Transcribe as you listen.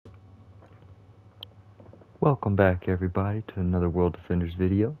Welcome back everybody to another World Defenders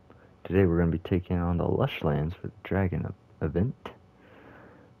video. Today we're going to be taking on the Lush lands for the Dragon event.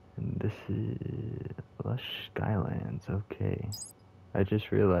 And this is Lush Skylands, okay. I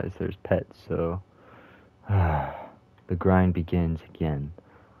just realized there's pets, so the grind begins again.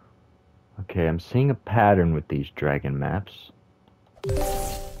 Okay, I'm seeing a pattern with these dragon maps.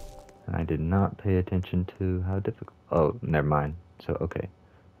 And I did not pay attention to how difficult. Oh, never mind. So, okay.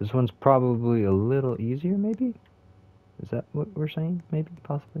 This one's probably a little easier, maybe? Is that what we're saying? Maybe?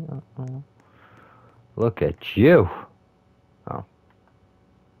 Possibly? I don't know. Look at you! Oh.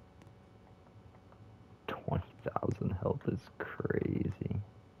 20,000 health is crazy.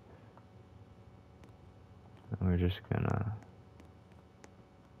 And we're just gonna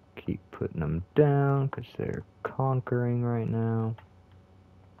keep putting them down because they're conquering right now.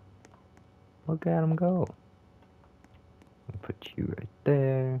 Look at them go. I'll put you right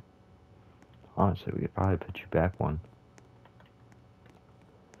there. Honestly, we could probably put you back one.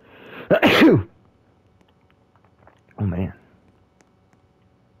 Oh man.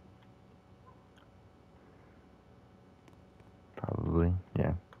 Probably,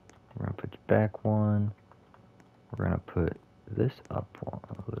 yeah. We're gonna put you back one. We're gonna put this up one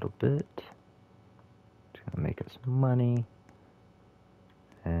a little bit. It's gonna make us money.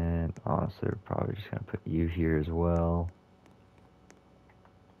 And honestly, we're probably just gonna put you here as well.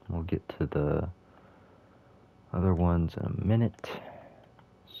 We'll get to the other ones in a minute.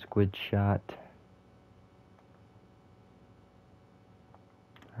 Squid shot.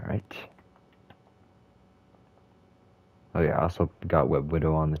 Alright. Oh yeah, I also got Web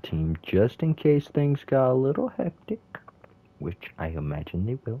Widow on the team just in case things got a little hectic, which I imagine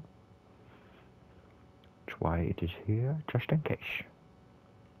they will. That's why it is here, just in case.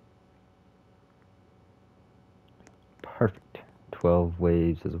 Perfect. 12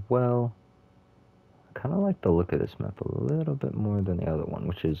 waves as well. I kind of like the look of this map a little bit more than the other one,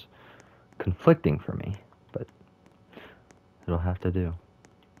 which is conflicting for me, but it'll have to do.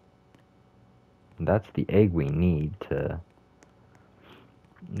 And that's the egg we need to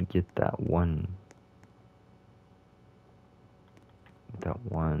get that one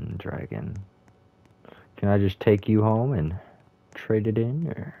dragon. Can I just take you home and trade it in,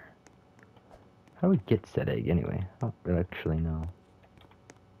 or how do we get said egg anyway? I don't really actually know.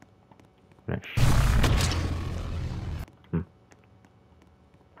 I'm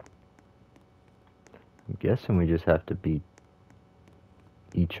guessing we just have to beat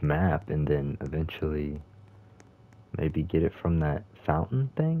each map and then eventually maybe get it from that fountain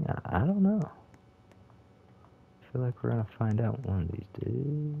thing? I don't know. I feel like we're gonna find out one of these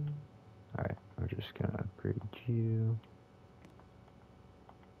days. Alright, we're just gonna upgrade you.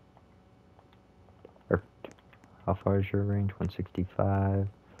 Perfect. How far is your range? 165.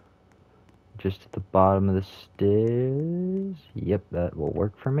 Just at the bottom of the stairs. Yep, that will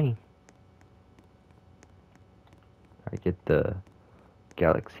work for me. Alright, get the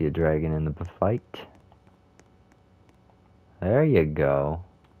Galaxy Dragon in the fight. There you go.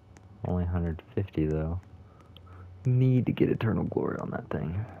 Only 150 though. Need to get Eternal Glory on that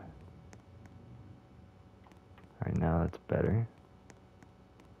thing. Alright, now that's better.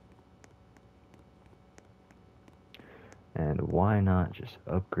 And why not just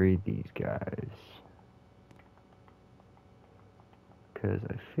upgrade these guys? Because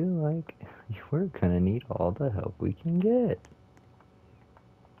I feel like we're gonna need all the help we can get.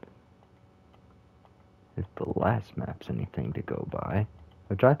 If the last map's anything to go by.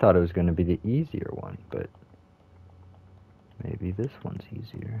 Which I thought it was gonna be the easier one, but maybe this one's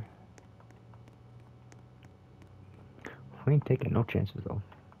easier. We ain't taking no chances though.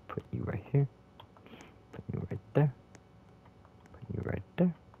 Put you right here. Put you right there. Put you right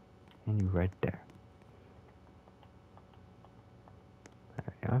there. And you right there.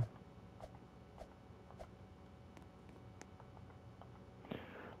 There we are.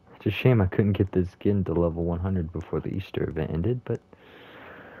 It's a shame I couldn't get this skin to level 100 before the Easter event ended, but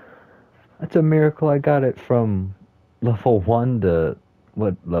that's a miracle I got it from level 1 to,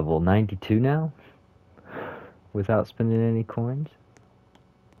 what, level 92 now? Without spending any coins,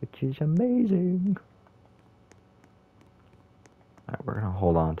 which is amazing. Alright, we're gonna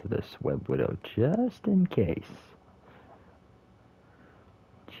hold on to this Web Widow just in case.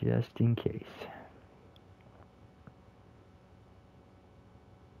 Just in case.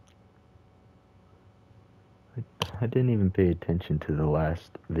 I didn't even pay attention to the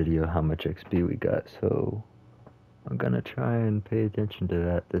last video how much XP we got, so I'm gonna try and pay attention to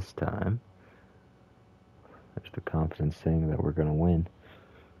that this time. There's the confidence saying that we're gonna win.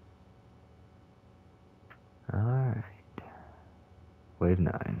 Alright. Wave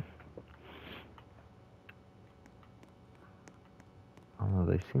 9.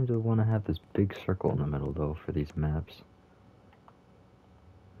 they seem to want to have this big circle in the middle, though, for these maps.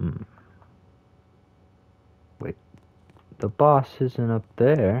 Wait. The boss isn't up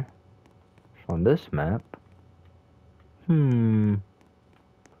there. It's on this map. Going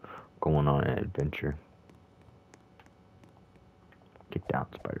on an adventure. Get down,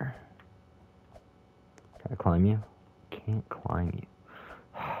 spider. Can I climb you? Can't climb you.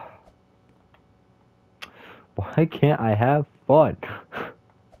 Why can't I have fun?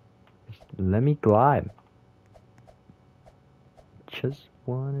 Just let me climb. Just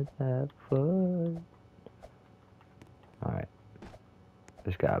wanna have fun. Alright.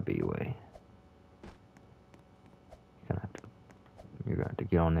 There's gotta be a way. You're gonna have to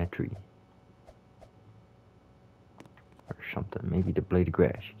get on that tree. Or something. Maybe the blade of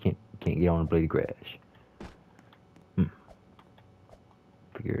grass. You can't get on the blade of grass.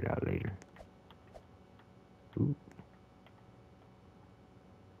 Figure it out later. Ooh.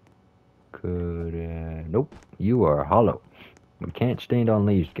 Nope. You are hollow. We can't stand on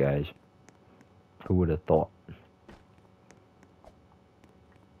leaves, guys. Who would have thought?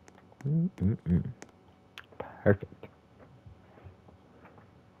 Perfect.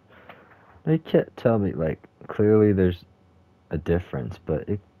 They can't tell me, like, clearly there's a difference, but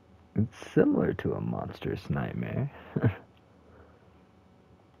it's similar to a monstrous nightmare.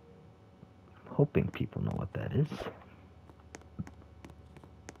 Hoping people know what that is.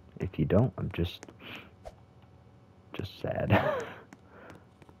 If you don't, I'm just sad.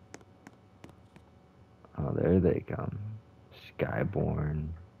 Oh, there they come. Skyborn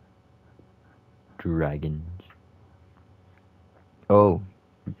dragons. Oh,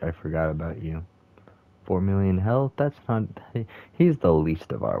 I forgot about you. 4 million health? That's not... He's the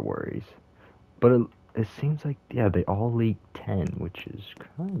least of our worries. But it seems like, yeah, they all leak 10, which is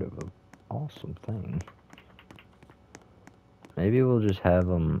kind of an awesome thing. Maybe we'll just have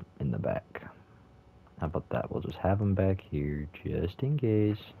them in the back. How about that? We'll just have them back here, just in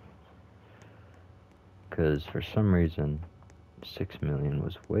case. Because for some reason, 6 million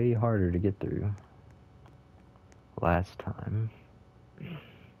was way harder to get through last time.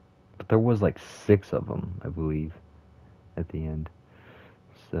 But there was like 6 of them, I believe, at the end.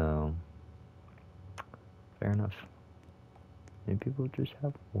 So, fair enough. Maybe we'll just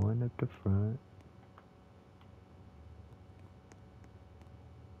have one at the front.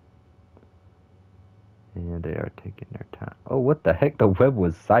 And they are taking their time. Oh, what the heck? The web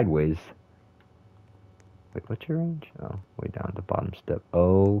was sideways. Wait, what's your range? Oh, way down at the bottom step.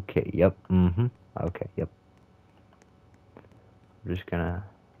 Okay, yep, okay, yep. I'm just gonna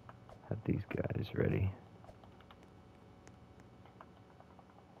have these guys ready.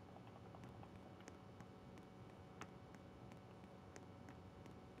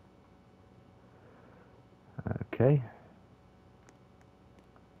 Okay.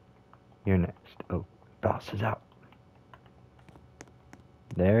 You're next. Oh, boss is out.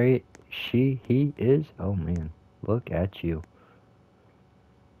 There he is. Oh man, look at you.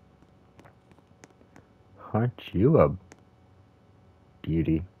 Aren't you a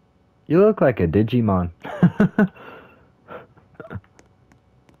beauty? You look like a Digimon.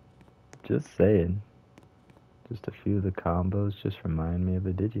 Just saying. Just a few of the combos just remind me of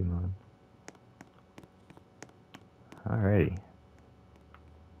a Digimon. Alrighty.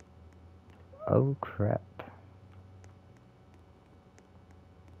 Oh crap.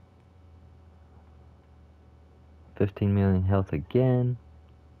 $15 million health again.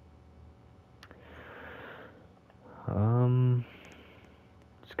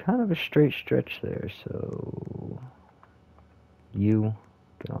 It's kind of a straight stretch there, so you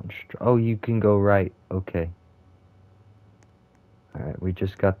get on oh, you can go right. Okay. Alright, we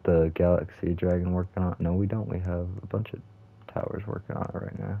just got the Galaxy Dragon working on it. No, we don't. We have a bunch of towers working on it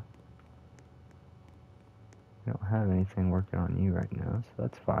right now. We don't have anything working on you right now, so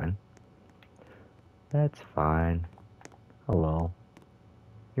that's fine. That's fine. Hello.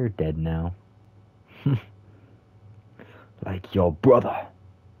 You're dead now. Like your brother.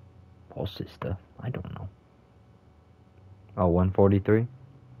 Or sister. I don't know. Oh, 143?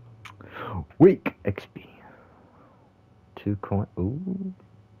 Weak XP. 2 coin. Ooh.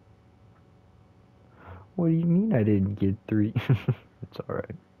 What do you mean I didn't get 3? It's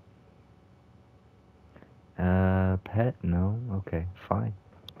alright. Pet? No? Okay, fine.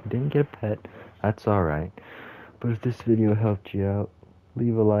 Didn't get a pet. That's alright. But if this video helped you out,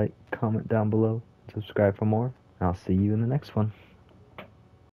 leave a like, comment down below, subscribe for more, and I'll see you in the next one.